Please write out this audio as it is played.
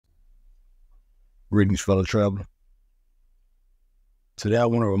Greetings, fellow traveler. Today I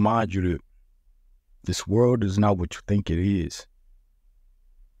want to remind you that this world is not what you think it is.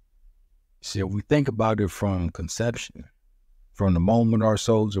 See, if we think about it from conception, from the moment our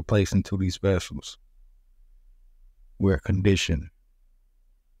souls are placed into these vessels, we're conditioned.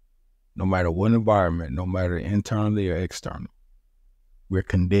 No matter what environment, no matter internally or external, we're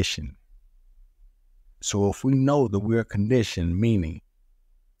conditioned. So if we know that we're conditioned, meaning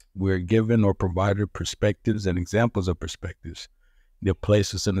we're given or provided perspectives and examples of perspectives that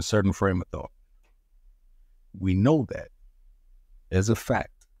place us in a certain frame of thought, we know that as a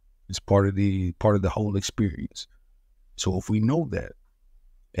fact. It's part of the whole experience. So if we know that,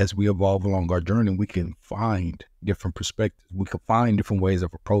 as we evolve along our journey, we can find different perspectives. We can find different ways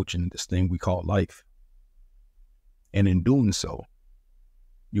of approaching this thing we call life. And in doing so,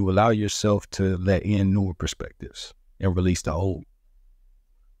 you allow yourself to let in newer perspectives and release the old.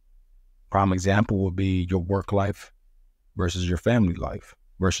 Prime example would be your work life versus your family life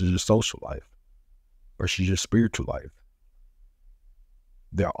versus your social life versus your spiritual life.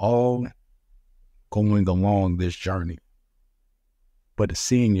 They're all going along this journey, but it's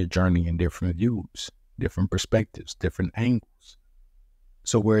seeing your journey in different views, different perspectives, different angles.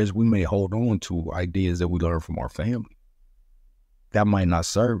 So whereas we may hold on to ideas that we learn from our family, that might not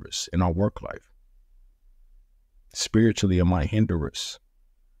serve us in our work life. Spiritually, it might hinder us,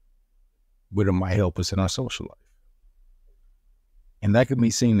 but it might help us in our social life. And that can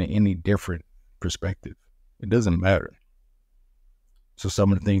be seen in any different perspective. It doesn't matter. So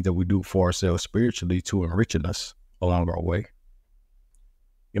some of the things that we do for ourselves spiritually to enriching us along our way,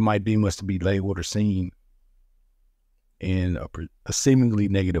 it might deem us to be labeled or seen in a seemingly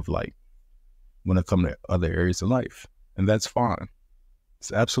negative light when it comes to other areas of life. And that's fine.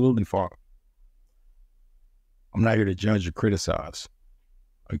 It's absolutely fine. I'm not here to judge or criticize.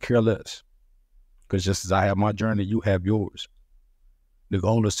 I care less. Because just as I have my journey, you have yours. The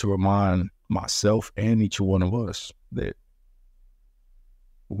goal is to remind myself and each one of us that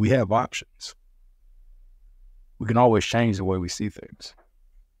we have options. We can always change the way we see things.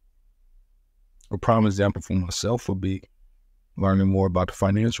 A prime example for myself would be learning more about the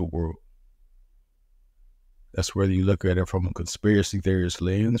financial world. That's whether you look at it from a conspiracy theorist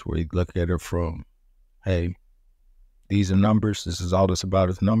lens, where you look at it from, hey, these are numbers, this is all it's about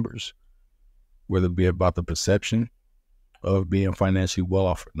is numbers. Whether it be about the perception of being financially well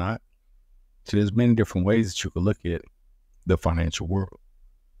off or not. So there's many different ways that you could look at the financial world.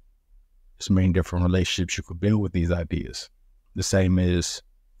 There's many different relationships you could build with these ideas. The same as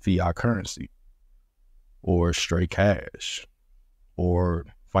fiat currency or straight cash or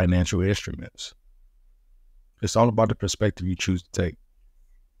financial instruments. It's all about the perspective you choose to take.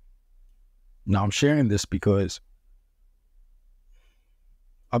 Now I'm sharing this because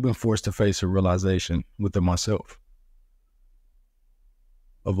I've been forced to face a realization within myself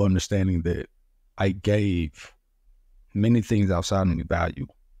of understanding that I gave many things outside of me value,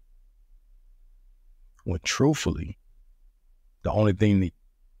 when truthfully, the only thing that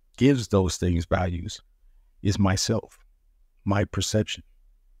gives those things values is myself, my perception.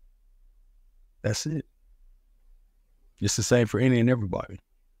 That's it. It's the same for any and everybody.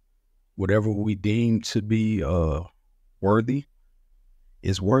 Whatever we deem to be worthy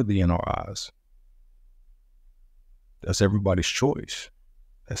is worthy in our eyes. That's everybody's choice.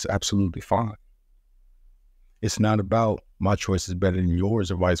 That's absolutely fine. It's not about my choice is better than yours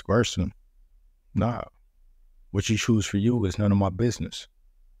or vice versa. Nah. What you choose for you is none of my business.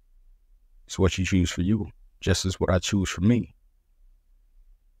 It's what you choose for you, just as what I choose for me.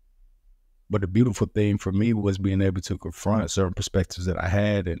 But the beautiful thing for me was being able to confront certain perspectives that I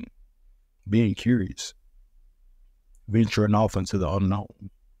had and being curious, venturing off into the unknown,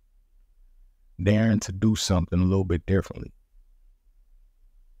 daring to do something a little bit differently.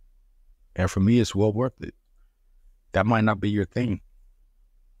 And for me, it's well worth it. That might not be your thing.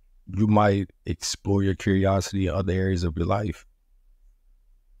 You might explore your curiosity in other areas of your life.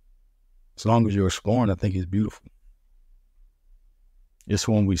 As long as you're exploring, I think it's beautiful. It's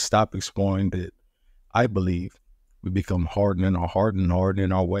when we stop exploring that I believe we become hardened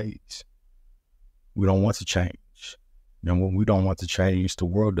in our ways. We don't want to change. And when we don't want to change, the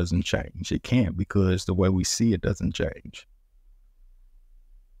world doesn't change. It can't, because the way we see it doesn't change.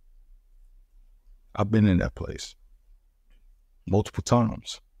 I've been in that place multiple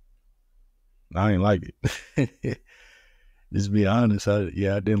times. I ain't like it. Just be honest, I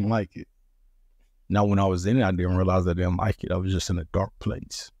didn't like it. Now, when I was in it, I didn't realize I didn't like it. I was just in a dark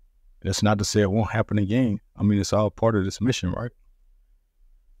place. That's not to say it won't happen again. I mean, it's all part of this mission, right?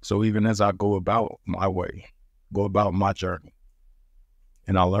 So even as I go about my way, go about my journey,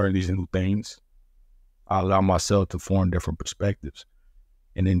 and I learn these new things, I allow myself to form different perspectives.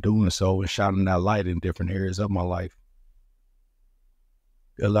 And in doing so and shining that light in different areas of my life,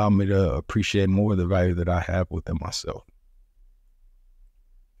 it allowed me to appreciate more the value that I have within myself.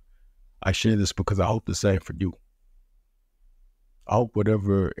 I share this because I hope the same for you. I hope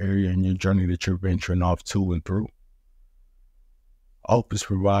whatever area in your journey that you're venturing off to and through, I hope it's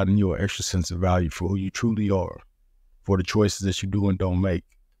providing you an extra sense of value for who you truly are, for the choices that you do and don't make,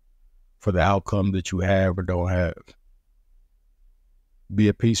 for the outcome that you have or don't have. Be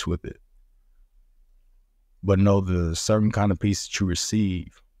at peace with it. But know the certain kind of peace that you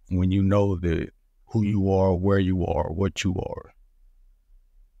receive when you know that who you are, where you are, what you are.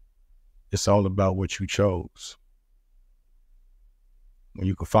 It's all about what you chose. When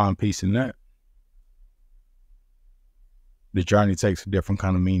you can find peace in that, the journey takes a different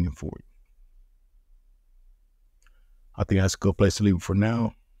kind of meaning for you. I think that's a good place to leave it for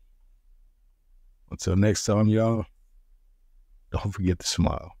now. Until next time, y'all, don't forget to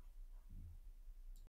smile.